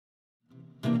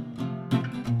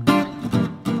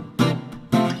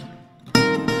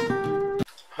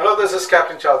Hello, this is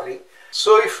Captain Chaudhari.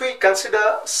 So if we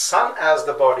consider sun as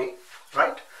the body,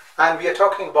 right, and we are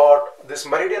talking about this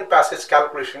meridian passage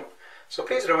calculation, so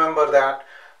please remember that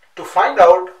to find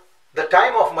out the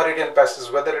time of meridian passage,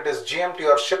 whether it is GMT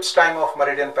or ship's time of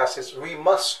meridian passage, we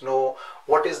must know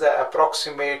what is the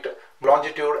approximate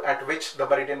longitude at which the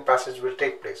meridian passage will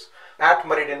take place. At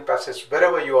meridian passage,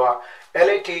 wherever you are,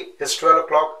 LAT is 12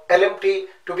 o'clock, LMT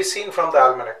to be seen from the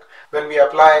almanac. When we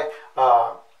apply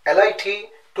LIT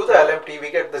to the LMT,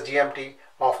 we get the GMT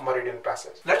of meridian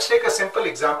passage. Let's take a simple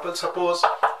example. Suppose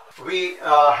we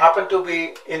happen to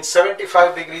be in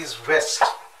 75 degrees west.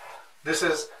 This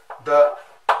is the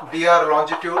DR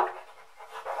longitude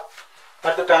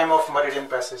at the time of meridian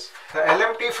passage. The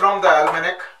LMT from the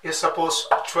almanac is suppose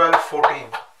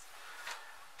 12:14.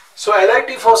 So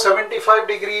LIT for 75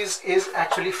 degrees is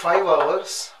actually 5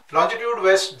 hours. Longitude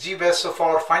west, G west. So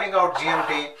for finding out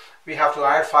GMT, we have to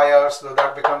add 5 hours, so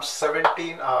that becomes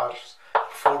 17 hours,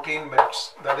 14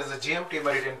 minutes. That is the GMT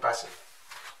meridian passage.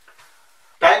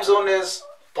 Time zone is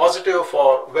positive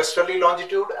for westerly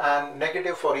longitude and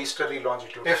negative for easterly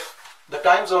longitude. If the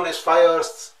time zone is 5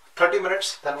 hours, 30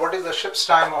 minutes, then what is the ship's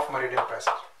time of meridian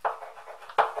passage?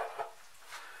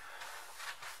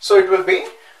 So it will be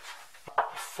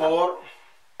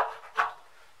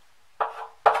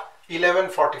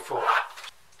 11:44.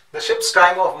 The ship's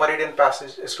time of meridian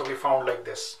passage is to be found like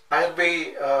this. I will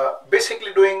be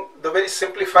basically doing the very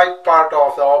simplified part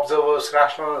of the observer's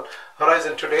rational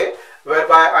horizon today,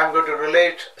 whereby I am going to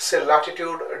relate, say,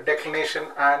 latitude, declination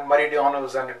and meridional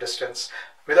zenith distance.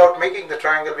 Without making the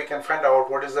triangle, we can find out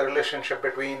what is the relationship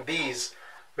between these.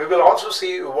 We will also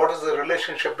see what is the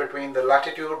relationship between the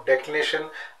latitude, declination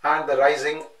and the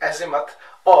rising azimuth,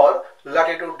 or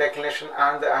latitude, declination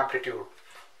and the amplitude.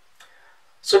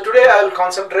 So today I will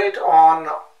concentrate on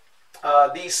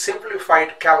these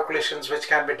simplified calculations which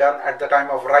can be done at the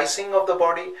time of rising of the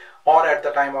body or at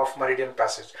the time of meridian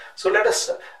passage. So let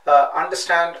us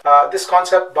understand this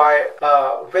concept by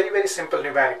very simple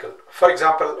numerical. For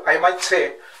example, I might say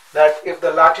that if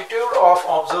the latitude of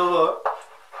observer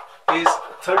is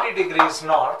 30 degrees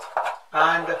north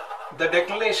and the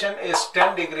declination is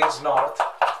 10 degrees north,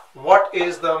 what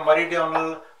is the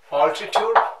meridional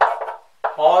altitude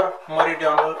or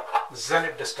meridional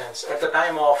zenith distance at the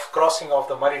time of crossing of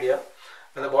the meridian?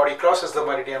 When the body crosses the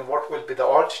meridian, what will be the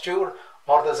altitude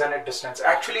or the zenith distance?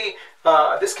 Actually,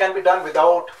 this can be done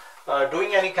without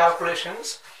doing any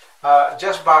calculations,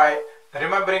 just by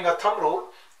remembering a thumb rule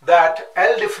that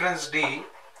L difference D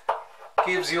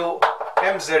gives you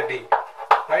MZD,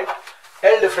 right?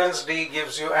 L difference D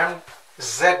gives you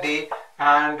MZD,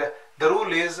 and the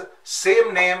rule is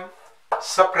same name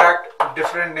subtract,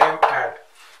 different name add.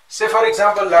 Say for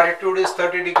example, latitude is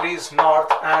 30 degrees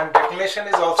north and declination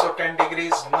is also 10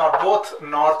 degrees north. Both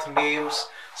north names,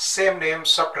 same name,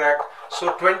 subtract.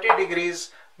 So 20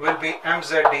 degrees will be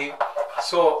MZD.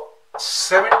 So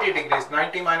 70 degrees,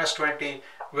 90 minus 20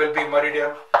 will be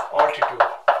meridian altitude.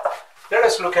 Let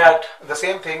us look at the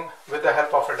same thing with the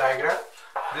help of a diagram.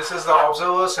 This is the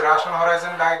observer's rational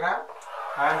horizon diagram.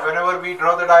 And whenever we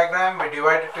draw the diagram, we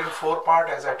divide it in 4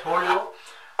 parts as I told you.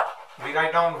 We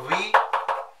write down V,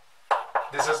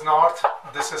 this is north,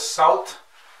 this is south,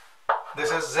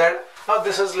 this is Z. Now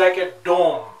this is like a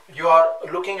dome. You are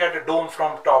looking at a dome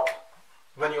from top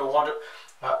when you want to.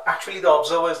 Actually the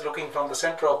observer is looking from the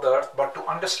center of the earth, but to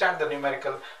understand the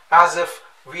numerical, as if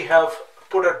we have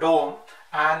put a dome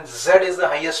and Z is the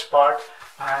highest part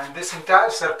and this entire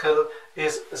circle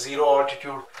is 0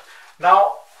 altitude.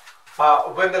 Now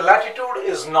when the latitude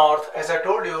is north, as I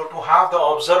told you, to have the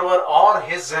observer or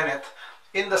his zenith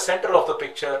in the center of the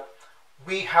picture,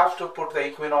 we have to put the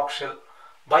equinoctial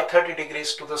by 30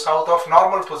 degrees to the south of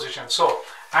normal position. So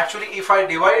actually if I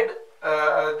divide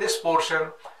this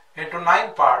portion into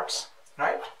 9 parts,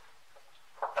 right?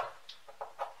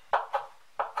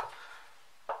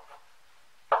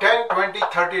 (10, 20,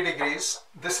 30 degrees.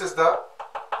 This is the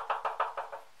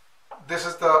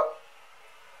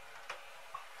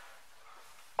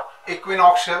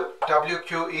equinoctial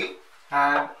WQE,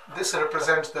 and this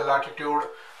represents the latitude,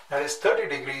 that is 30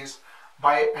 degrees,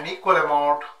 by an equal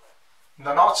amount.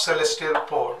 The north celestial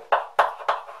pole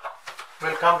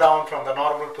will come down from the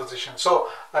normal position. So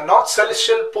a north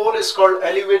celestial pole is called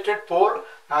elevated pole,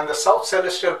 and the south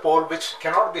celestial pole, which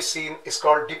cannot be seen, is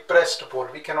called depressed pole.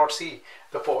 We cannot see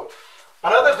the pole.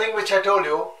 Another thing which I told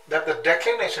you, that the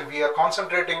declination, we are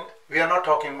concentrating, we are not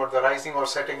talking about the rising or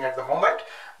setting at the moment,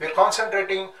 we are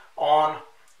concentrating on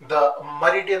the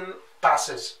meridian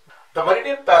passage. The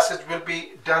meridian passage will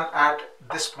be done at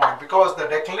this point, because the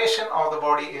declination of the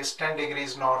body is 10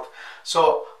 degrees north.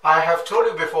 So I have told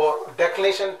you before,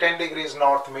 declination 10 degrees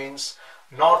north means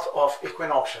north of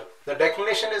equinoctial. The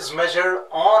declination is measured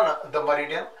on the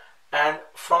meridian and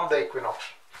from the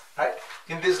equinoctial, right?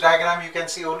 In this diagram you can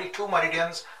see only two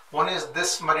meridians. One is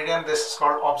this meridian, this is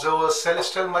called observer's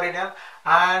celestial meridian,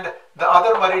 and the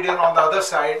other meridian on the other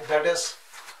side, that is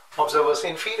observer's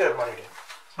inferior meridian.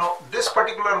 Now this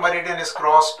particular meridian is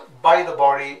crossed by the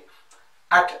body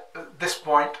at this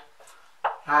point,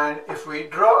 and if we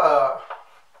draw a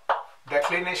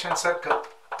declination circle,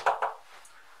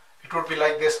 it would be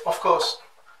like this. Of course,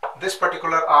 this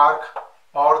particular arc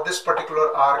or this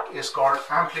particular arc is called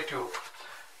amplitude.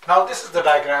 Now this is the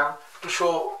diagram to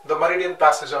show the meridian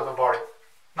passage of the body.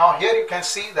 Now here you can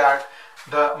see that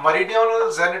the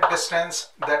meridional zenith distance,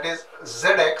 that is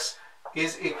Zx,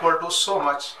 is equal to so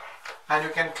much, and you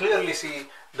can clearly see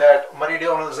that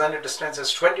meridional zenith distance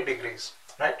is 20 degrees,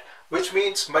 right? Which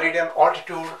means meridian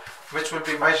altitude, which will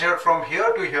be measured from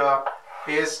here to here,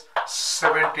 is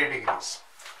 70 degrees,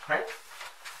 right?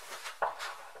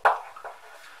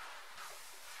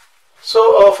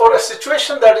 So for a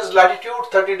situation that is latitude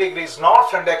 30 degrees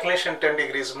north and declination 10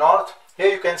 degrees north, here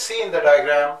you can see in the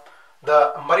diagram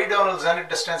the meridional zenith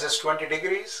distance is 20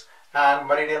 degrees and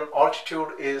meridian altitude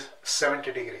is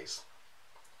 70 degrees.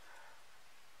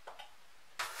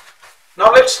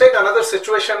 Now let's take another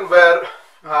situation where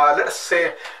let us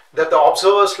say that the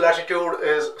observer's latitude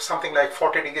is something like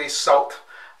 40 degrees south,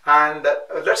 and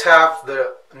let's have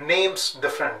the names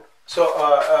different. So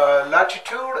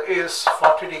latitude is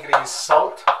 40 degrees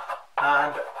south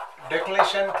and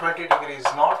declination 20 degrees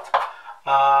north.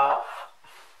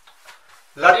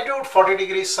 Latitude 40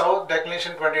 degrees south,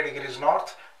 declination 20 degrees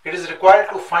north. It is required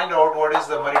to find out what is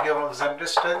the meridional zenith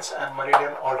distance and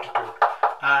meridian altitude,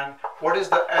 and what is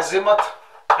the azimuth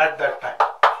at that time.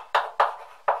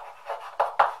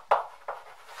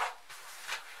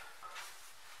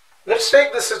 Let's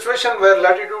take the situation where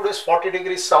latitude is 40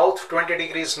 degrees south, 20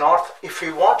 degrees north. If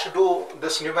we want to do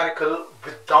this numerical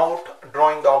without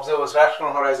drawing the observer's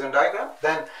rational horizon diagram,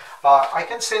 then I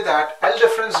can say that L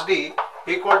difference D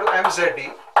equal to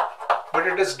MZD, but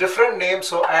it is different name,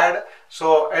 so add,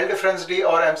 so L difference D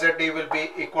or MZD will be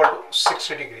equal to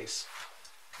 60 degrees,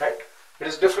 right? It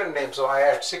is different name, so I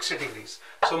add 60 degrees.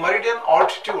 So meridian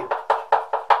altitude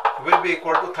will be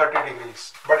equal to 30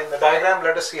 degrees. But in the diagram,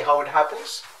 let us see how it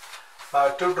happens.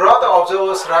 To draw the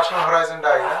observer's rational horizon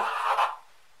diagram,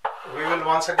 we will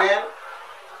once again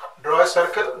draw a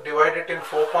circle, divide it in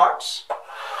 4 parts,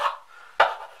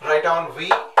 write down V,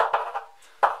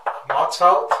 north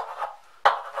south,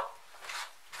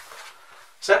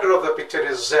 center of the picture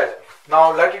is Z.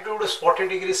 Now latitude is 40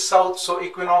 degrees south, so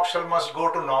equinoctial must go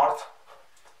to north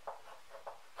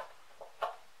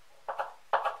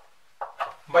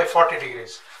by 40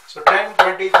 degrees. So 10,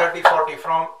 20, 30, 40,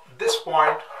 from this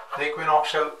point the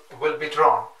equinoctial will be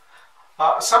drawn.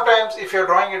 Sometimes if you're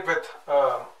drawing it with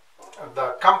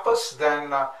the compass, then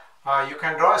you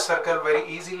can draw a circle very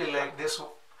easily like this.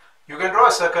 You can draw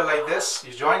a circle like this.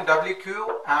 You join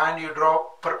WQ and you draw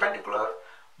perpendicular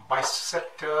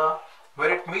bisector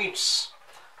where it meets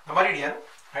the meridian.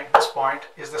 At this point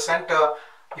is the center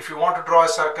if you want to draw a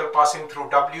circle passing through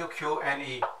W, Q and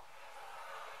E.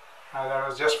 That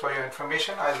was just for your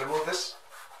information. I'll remove this.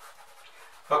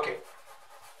 Okay.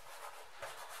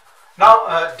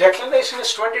 Now declination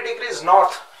is 20 degrees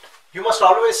north. You must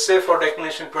always say for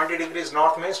declination 20 degrees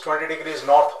north means 20 degrees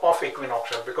north of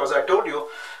equinoctial, because I told you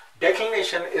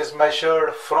declination is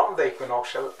measured from the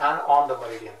equinoctial and on the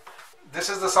meridian. This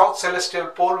is the south celestial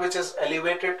pole which is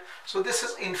elevated, so this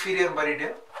is inferior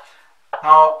meridian.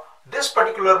 Now this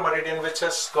particular meridian which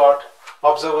has got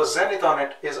observer's zenith on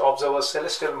it is observer's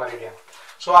celestial meridian.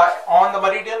 So on the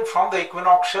meridian from the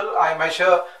equinoctial I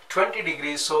measure 20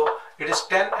 degrees, so it is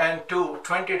 10 and 2,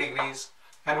 20 degrees.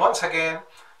 And once again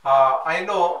I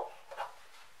know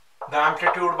the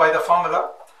amplitude by the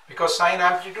formula, because sine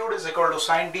amplitude is equal to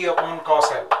sine D upon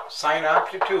cos L. Sine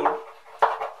amplitude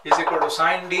is equal to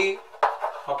sine D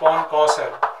upon cos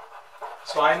L.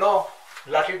 So I know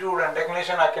latitude and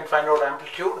declination, I can find out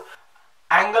amplitude.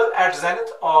 Angle at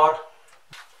zenith or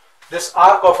this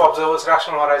arc of observer's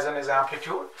rational horizon is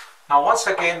amplitude. Now once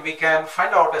again we can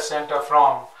find out a center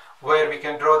from where we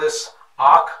can draw this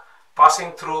arc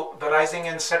passing through the rising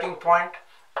and setting point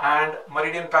and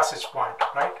meridian passage point,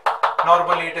 right?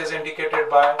 Normally it is indicated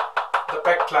by the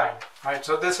pect line, right?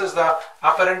 So this is the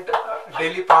apparent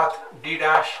daily path D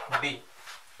dash D.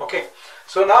 Okay,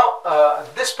 so now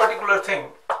this particular thing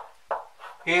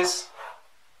is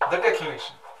the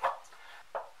declination.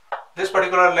 This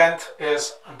particular length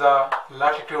is the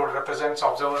latitude, represents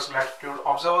observer's latitude.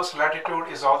 Observer's latitude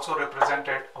is also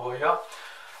represented over here.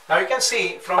 Now you can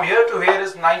see from here to here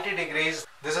is 90 degrees.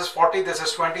 This is 40, this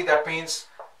is 20. That means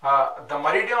the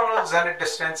meridional zenith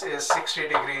distance is 60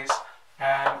 degrees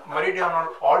and meridional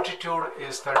altitude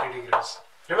is 30 degrees.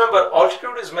 Remember,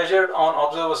 altitude is measured on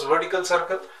observer's vertical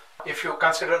circle. If you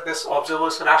consider this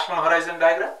observer's rational horizon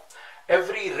diagram,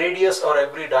 every radius or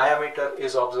every diameter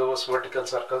is observer's vertical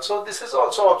circle. So this is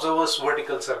also observer's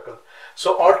vertical circle.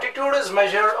 So altitude is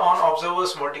measured on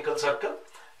observer's vertical circle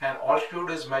and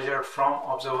altitude is measured from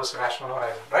observer's rational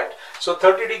horizon, right? So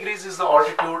 30 degrees is the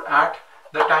altitude at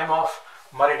the time of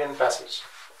meridian passage.